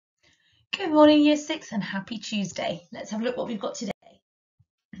Good morning, Year 6, and happy Tuesday. Let's have a look what we've got today.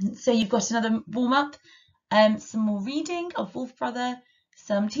 So you've got another warm-up, some more reading of Wolf Brother,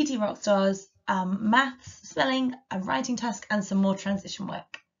 some TT Rockstars, maths, spelling, a writing task, and some more transition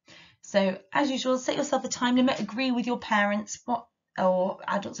work. So as usual, set yourself a time limit, agree with your parents or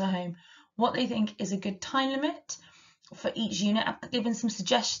adults at home what they think is a good time limit for each unit. I've given some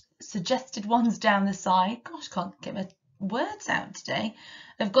suggested ones down the side. Gosh, can't get my words out today.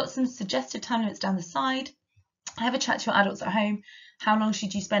 I've got some suggested time limits down the side. Have a chat to your adults at home. How long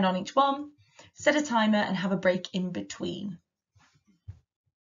should you spend on each one? Set a timer and have a break in between.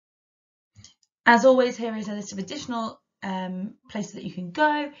 As always, here is a list of additional places that you can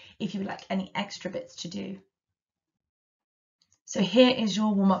go if you would like any extra bits to do. So here is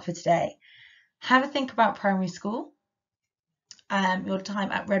your warm-up for today. Have a think about primary school, your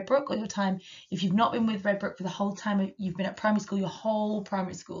time at Redbrook, or your time if you've not been with Redbrook for the whole time you've been at primary school, your whole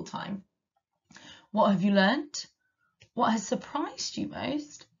primary school time. What have you learnt? What has surprised you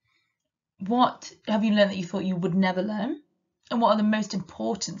most? What have you learned that you thought you would never learn? And what are the most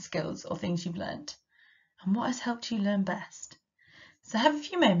important skills or things you've learned? And what has helped you learn best? So have a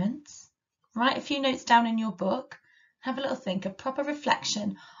few moments, write a few notes down in your book, have a little think, a proper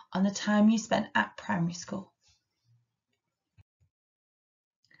reflection on the time you spent at primary school.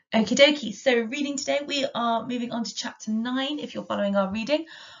 Okie dokie, so reading today, we are moving on to chapter 9 if you're following our reading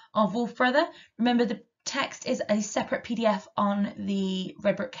of Wolf Brother. Remember, the text is a separate PDF on the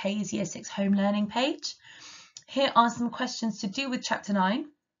Redbrook Hayes Year 6 home learning page. Here are some questions to do with chapter 9.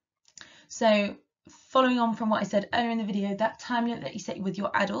 So following on from what I said earlier in the video, that time limit that you set with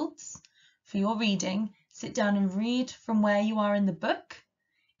your adults for your reading, sit down and read from where you are in the book.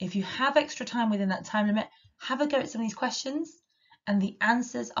 If you have extra time within that time limit, have a go at some of these questions. And the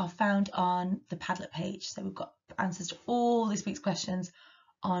answers are found on the Padlet page. So we've got answers to all this week's questions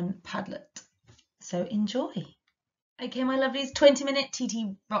on Padlet. So enjoy. Okay, my lovelies, 20-minute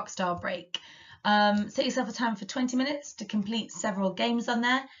TT Rockstar break. Set yourself a time for 20 minutes to complete several games on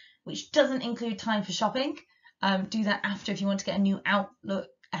there, which doesn't include time for shopping. Do that after if you want to get a new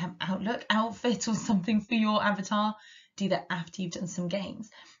outfit or something for your avatar. Do that after you've done some games.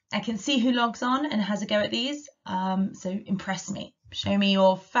 I can see who logs on and has a go at these, so impress me. Show me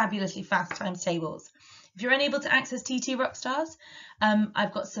your fabulously fast times tables. If you're unable to access TT Rockstars,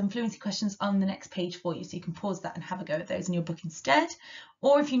 I've got some fluency questions on the next page for you, so you can pause that and have a go at those in your book instead.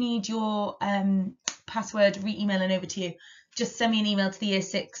 Or if you need your password re-emailing over to you, just send me an email to the Year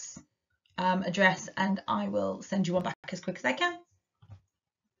 6 address and I will send you one back as quick as I can.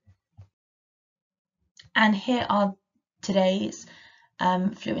 And here are today's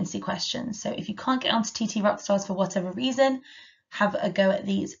fluency questions. So if you can't get onto TT Rockstars for whatever reason, have a go at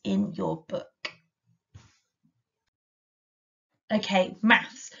these in your book. Okay,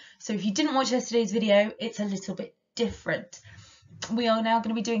 maths. So if you didn't watch yesterday's video, it's a little bit different. We are now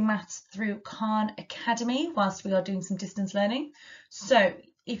going to be doing maths through Khan Academy whilst we are doing some distance learning. So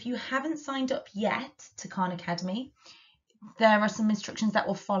if you haven't signed up yet to Khan Academy, there are some instructions that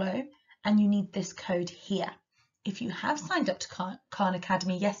will follow and you need this code here. If you have signed up to Khan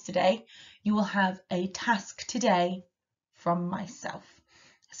Academy yesterday, you will have a task today from myself.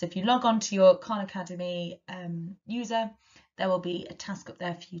 So if you log on to your Khan Academy user, there will be a task up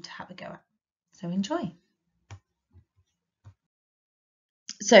there for you to have a go at. So enjoy.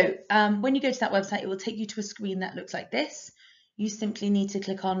 So when you go to that website, it will take you to a screen that looks like this. You simply need to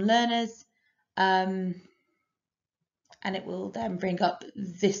click on Learners and it will then bring up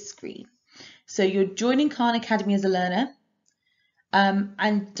this screen. So you're joining Khan Academy as a learner,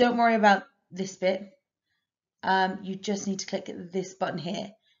 and don't worry about this bit. You just need to click this button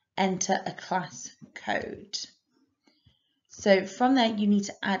here, enter a class code. So from there, you need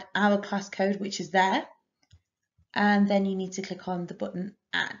to add our class code, which is there, and then you need to click on the button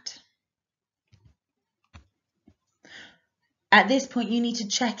add. At this point, you need to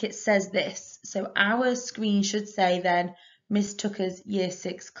check it says this. So our screen should say then Miss Tucker's Year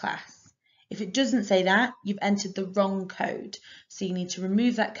 6 class. If it doesn't say that, you've entered the wrong code. So you need to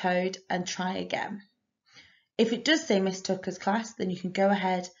remove that code and try again. If it does say Miss Tucker's class, then you can go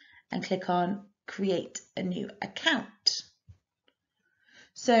ahead and click on create a new account.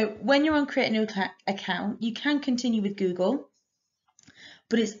 So when you're on create a new account, you can continue with Google,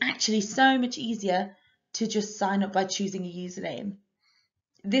 but it's actually so much easier to just sign up by choosing a username.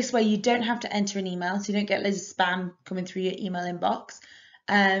 This way you don't have to enter an email, so you don't get loads of spam coming through your email inbox,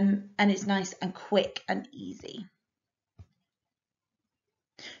 and it's nice and quick and easy.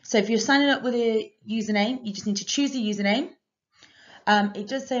 So if you're signing up with a username, you just need to choose a username. It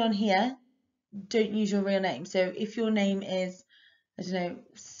does say on here, don't use your real name. So if your name is I don't know,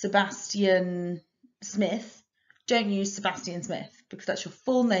 Sebastian Smith, don't use Sebastian Smith because that's your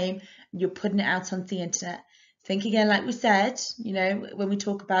full name and you're putting it out on the internet. Think again, like we said, you know, when we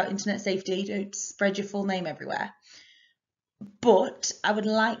talk about internet safety, don't spread your full name everywhere. But I would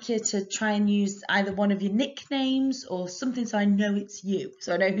like you to try and use either one of your nicknames or something so I know it's you,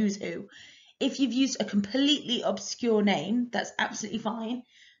 so I know who's who. If you've used a completely obscure name, that's absolutely fine.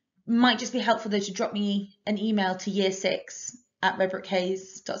 Might just be helpful though to drop me an email to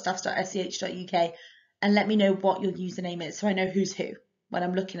year6@redbrookhayes.staffs.sch.uk and let me know what your username is so I know who's who when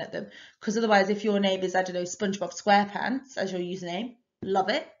I'm looking at them. Because otherwise, if your name is, I don't know, SpongeBob SquarePants as your username, love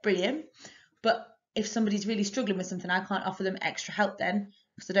it, brilliant. But if somebody's really struggling with something, I can't offer them extra help then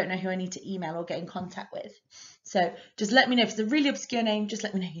because I don't know who I need to email or get in contact with. So just let me know if it's a really obscure name, just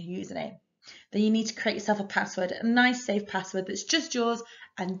let me know your username. Then you need to create yourself a password, a nice safe password that's just yours,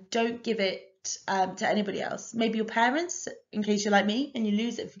 and don't give it to anybody else. Maybe your parents, in case you're like me and you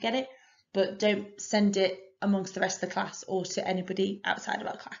lose it, forget it, but don't send it amongst the rest of the class or to anybody outside of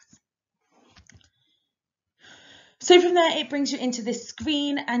our class. So from there, it brings you into this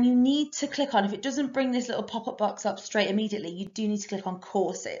screen and you need to click on, if it doesn't bring this little pop-up box up straight immediately, you do need to click on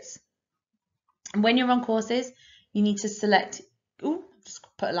courses. And when you're on courses, you need to select, just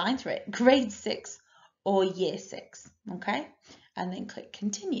put a line through it, grade 6 or year 6, okay? And then click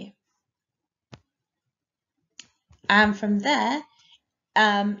continue. And from there,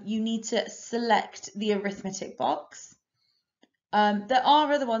 you need to select the arithmetic box. There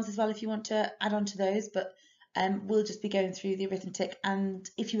are other ones as well if you want to add on to those, but we'll just be going through the arithmetic, and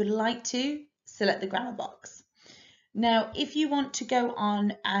if you would like to, select the grammar box. Now, if you want to go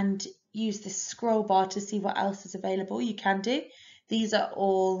on and use this scroll bar to see what else is available, you can do. These are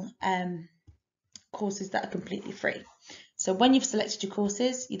all courses that are completely free. So when you've selected your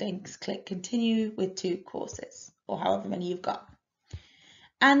courses, you then click continue with 2 courses, or however many you've got.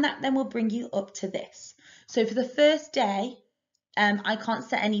 And that then will bring you up to this. So for the first day, I can't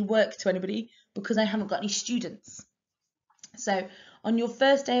set any work to anybody because I haven't got any students. So on your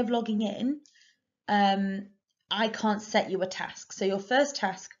first day of logging in, I can't set you a task. So your first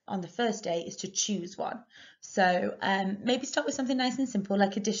task on the first day is to choose one. So maybe start with something nice and simple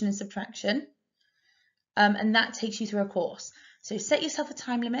like addition and subtraction. And that takes you through a course. So set yourself a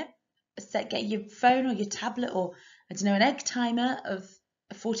time limit. Get your phone or your tablet or, I don't know, an egg timer of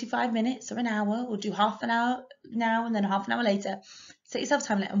 45 minutes or an hour, or do half an hour now and then half an hour later. Set yourself a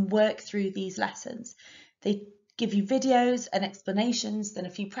time limit and work through these lessons. They give you videos and explanations, then a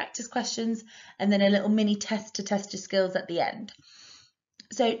few practice questions, and then a little mini test to test your skills at the end.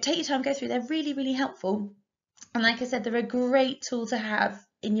 So take your time, go through. They're really, really helpful. And like I said, they're a great tool to have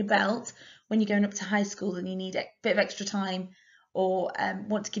in your belt when you're going up to high school and you need a bit of extra time or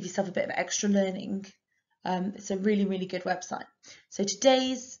want to give yourself a bit of extra learning. It's a really, really good website. So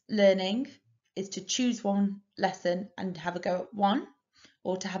today's learning is to choose one lesson and have a go at one,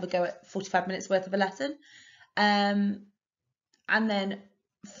 or to have a go at 45 minutes worth of a lesson. And then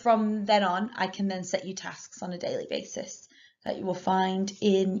from then on, I can then set you tasks on a daily basis that you will find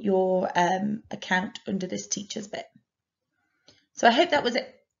in your account under this teachers bit. So I hope that was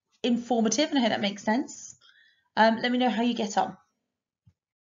informative and I hope that makes sense. Let me know how you get on.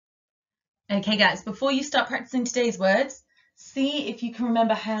 Okay guys, before you start practicing today's words, see if you can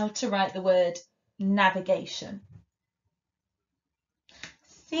remember how to write the word navigation.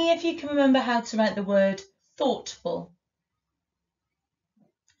 See if you can remember how to write the word thoughtful.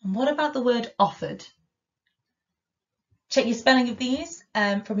 And what about the word offered? Check your spelling of these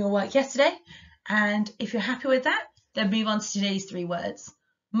from your work yesterday, and if you're happy with that, then move on to today's 3 words.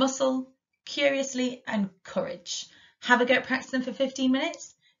 Muscle, curiously, and courage. Have a go at practicing them for 15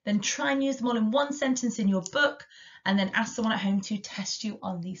 minutes. Then try and use them all in one sentence in your book, and then ask someone at home to test you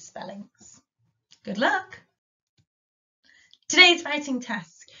on these spellings. Good luck! Today's writing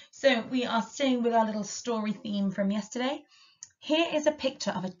task. So we are staying with our little story theme from yesterday. Here is a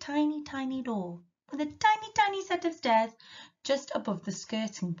picture of a tiny, tiny door with a tiny, tiny set of stairs just above the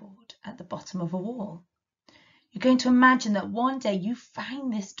skirting board at the bottom of a wall. You're going to imagine that one day you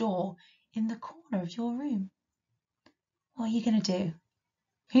find this door in the corner of your room. What are you going to do?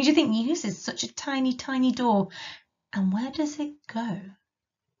 Who do you think uses such a tiny, tiny door? And where does it go?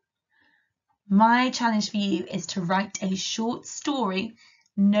 My challenge for you is to write a short story,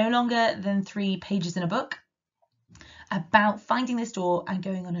 no longer than 3 pages in a book, about finding this door and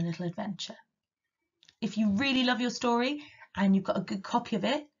going on a little adventure. If you really love your story and you've got a good copy of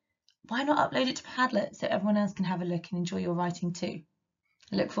it, why not upload it to Padlet so everyone else can have a look and enjoy your writing too?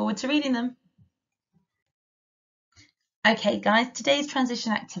 I look forward to reading them. Okay guys, today's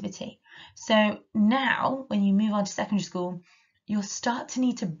transition activity. So now when you move on to secondary school, you'll start to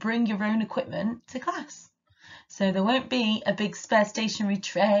need to bring your own equipment to class. So there won't be a big spare stationery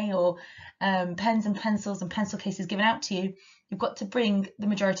tray or pens and pencils and pencil cases given out to you. You've got to bring the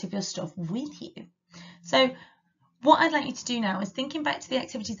majority of your stuff with you. So what I'd like you to do now is, thinking back to the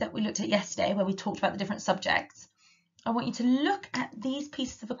activities that we looked at yesterday where we talked about the different subjects, I want you to look at these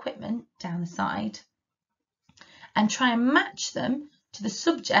pieces of equipment down the side and try and match them to the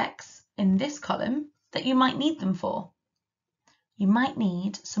subjects in this column that you might need them for. You might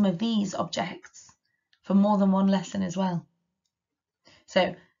need some of these objects for more than one lesson as well.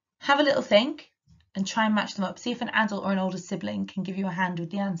 So have a little think and try and match them up. See if an adult or an older sibling can give you a hand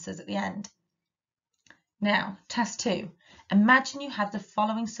with the answers at the end. Now, task 2. Imagine you have the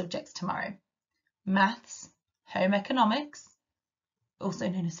following subjects tomorrow: maths, home economics, also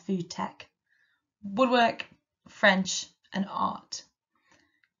known as food tech, woodwork, French, and art.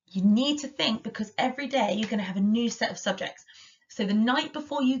 You need to think, because every day you're going to have a new set of subjects. So the night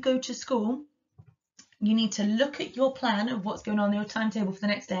before you go to school, you need to look at your plan of what's going on in your timetable for the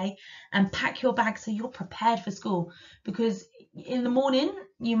next day and pack your bag so you're prepared for school. Because in the morning,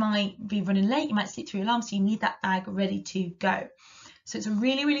 you might be running late, you might sleep through your alarm, so you need that bag ready to go. So it's a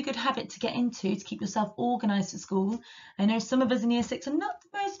really, really good habit to get into to keep yourself organised for school. I know some of us in Year 6 are not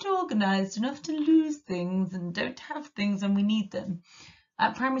the most organised, enough to lose things and don't have things when we need them.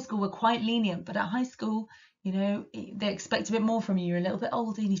 At primary school, we're quite lenient, but at high school, you know, they expect a bit more from you. You're a little bit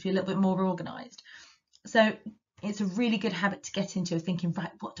older, you need to be a little bit more organised. So it's a really good habit to get into, thinking, right,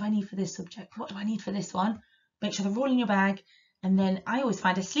 what do I need for this subject? What do I need for this one? Make sure they're all in your bag. And then I always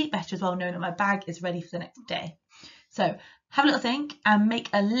find I sleep better as well, knowing that my bag is ready for the next day. So have a little think and make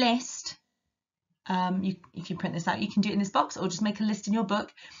a list. If you print this out, you can do it in this box, or just make a list in your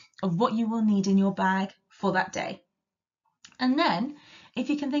book of what you will need in your bag for that day. And then if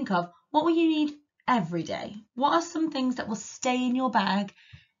you can think of, what will you need every day? What are some things that will stay in your bag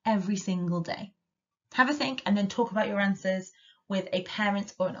every single day? Have a think and then talk about your answers with a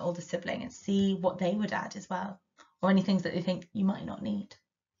parent or an older sibling and see what they would add as well, or any things that they think you might not need.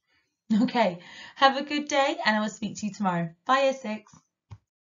 Okay, have a good day and I will speak to you tomorrow. Bye, Year 6.